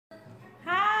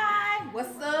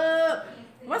What's up?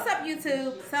 What's up,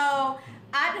 YouTube? So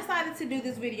I decided to do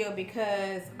this video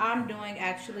because I'm doing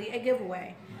actually a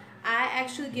giveaway. I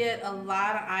actually get a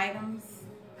lot of items.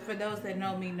 For those that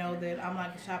know me know that I'm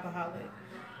like a shopaholic.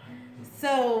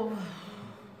 So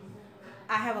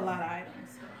I have a lot of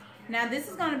items. Now this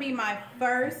is going to be my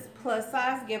first plus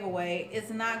size giveaway.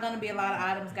 It's not going to be a lot of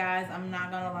items, guys. I'm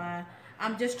not going to lie.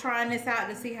 I'm just trying this out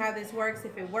to see how this works.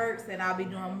 If it works, then I'll be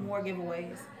doing more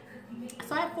giveaways.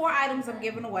 So I have 4 items I'm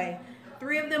giving away.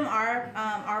 3 of them are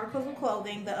articles of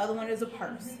clothing. The other one is a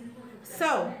purse.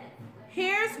 So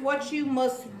here's what you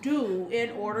must do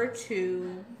in order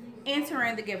to enter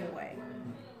in the giveaway.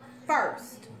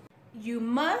 First, you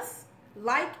must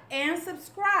like and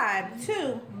subscribe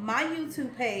to my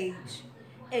YouTube page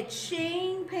at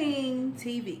Sheen Ping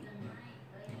TV.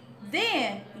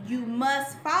 Then you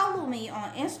must follow me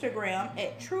on Instagram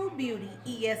at True Beauty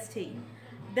EST.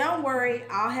 Don't worry,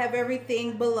 I'll have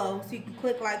everything below so you can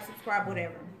click like, subscribe,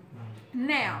 whatever.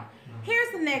 Now,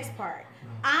 here's the next part.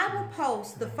 I will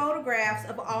post the photographs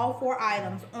of all 4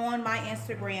 items on my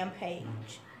Instagram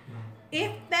page.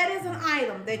 If that is an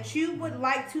item that you would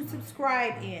like to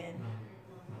subscribe in,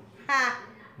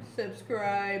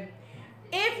 subscribe.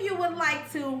 If you would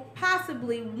like to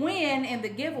possibly win in the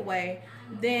giveaway,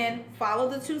 then follow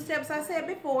the 2 steps I said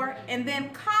before and then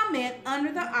comment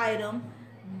under the item,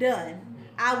 done.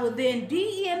 I will then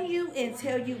DM you and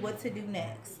tell you what to do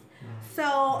next. So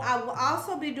I will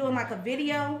also be doing like a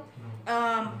video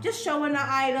just showing the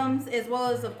items, as well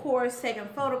as of course taking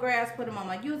photographs, put them on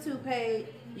my YouTube page,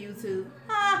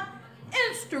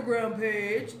 Instagram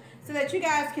page, so that you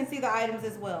guys can see the items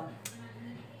as well.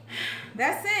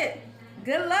 That's it.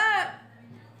 Good luck.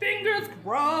 Fingers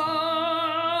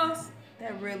crossed.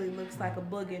 That really looks like a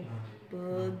boogin.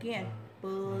 Boogin.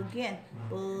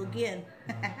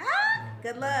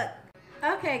 Good luck.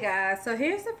 Okay guys, so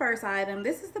here's the first item.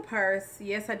 This is the purse.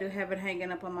 Yes, I do have it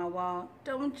hanging up on my wall.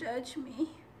 Don't judge me.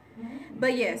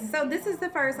 But yes, so this is the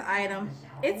first item.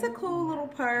 It's a cool little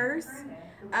purse.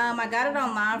 I got it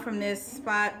online from this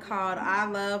spot called I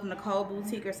Love Nicole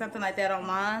Boutique or something like that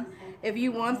online. If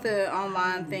you want the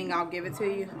online thing, I'll give it to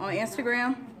you on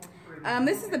Instagram.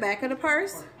 This is the back of the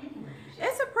purse.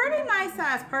 It's a pretty nice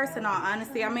size purse in all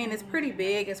honesty. I mean, it's pretty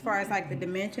big as far as like the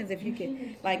dimensions, if you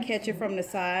can like catch it from the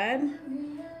side.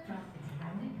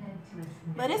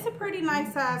 But it's a pretty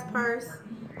nice size purse.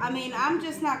 I mean, I'm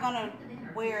just not gonna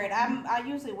wear it. I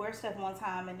usually wear stuff one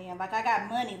time and then like I got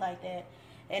money like that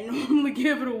and normally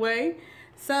give it away.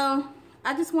 So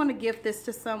I just want to gift this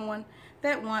to someone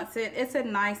that wants it. It's a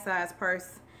nice size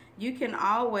purse. You can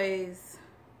always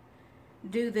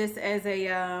do this as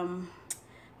a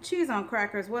cheese on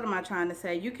crackers. What am I trying to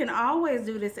say? You can always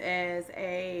do this as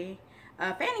a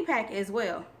fanny pack as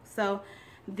well. So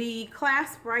the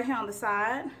clasp right here on the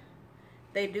side,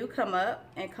 they do come up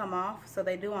and come off, so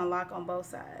they do unlock on both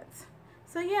sides.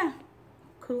 So yeah,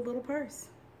 cool little purse.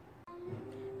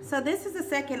 So this is the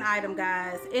second item,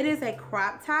 guys. It is a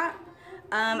crop top.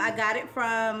 I got it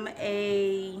from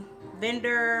a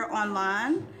vendor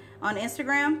online on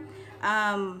Instagram.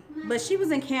 But she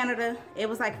was in Canada. It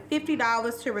was like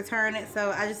 $50 to return it,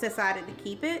 so I just decided to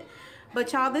keep it.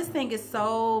 But y'all, this thing is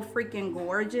so freaking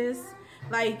gorgeous.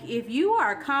 Like, if you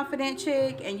are a confident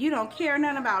chick and you don't care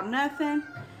nothing about nothing,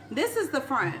 this is the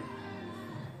front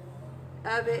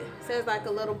of it. It says like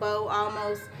a little bow,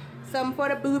 almost something for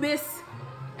the boobies,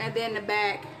 and then the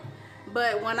back.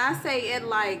 But when I say it,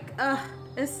 like,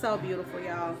 it's so beautiful,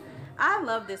 y'all. I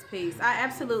love this piece. I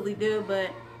absolutely do,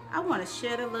 but I want to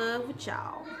share the love with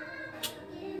y'all.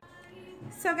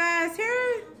 So guys,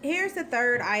 here's the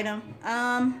third item.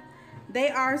 They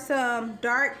are some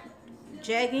dark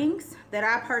jeggings that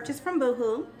I purchased from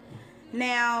Boohoo.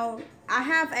 Now I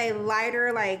have a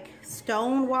lighter, like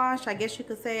stone wash, I guess you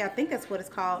could say, I think that's what it's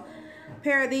called,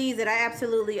 pair of these that I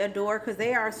absolutely adore because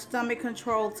they are stomach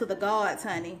control to the gods,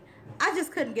 honey. I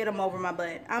just couldn't get them over my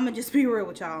butt. I'm gonna just be real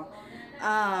with y'all.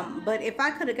 But if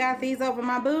I could have got these over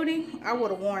my booty, I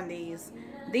would have worn these.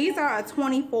 These are a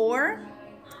 24.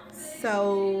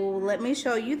 So let me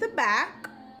show you the back.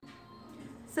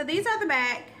 So these are the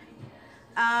back.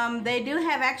 They do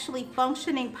have actually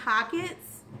functioning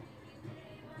pockets.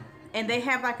 And they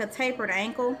have like a tapered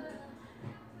ankle.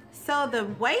 So the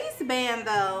waistband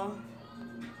though,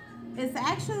 is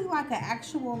actually like an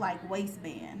actual like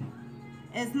waistband.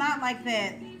 It's not like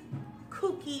that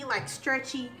kooky, like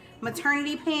stretchy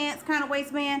maternity pants kind of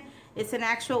waistband. It's an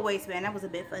actual waistband. That was a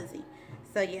bit fuzzy.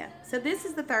 So yeah, so this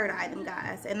is the third item,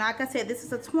 guys, and like I said, this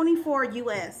is a 24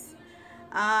 US.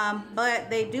 But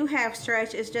they do have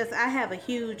stretch. It's just I have a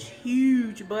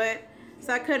huge butt,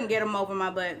 so I couldn't get them over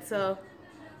my butt. So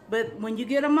But when you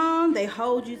get them on, they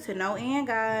hold you to no end,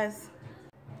 guys.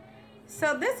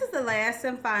 So this is the last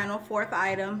and final fourth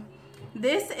item.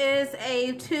 This is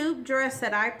a tube dress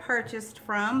that I purchased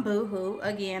from Boohoo.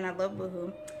 Again, I love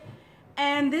Boohoo.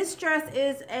 And this dress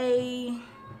is a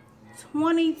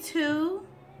 22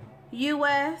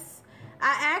 US.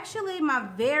 I actually, my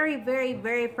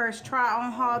very first try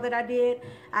on haul that I did,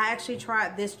 I actually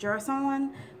tried this dress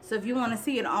on. So if you want to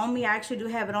see it on me, I actually do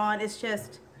have it on. It's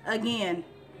just, again,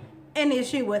 an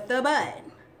issue with the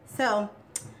button. So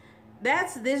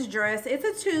that's this dress. It's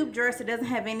a tube dress. It doesn't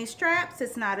have any straps.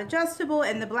 It's not adjustable,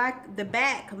 and the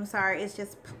back, I'm sorry, it's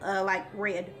just like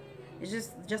red. It's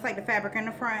just like the fabric in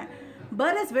the front,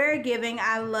 but it's very giving.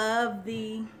 I love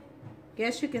the,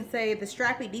 guess you can say, the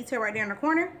strappy detail right there in the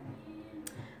corner.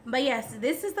 But yes,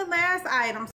 this is the last item.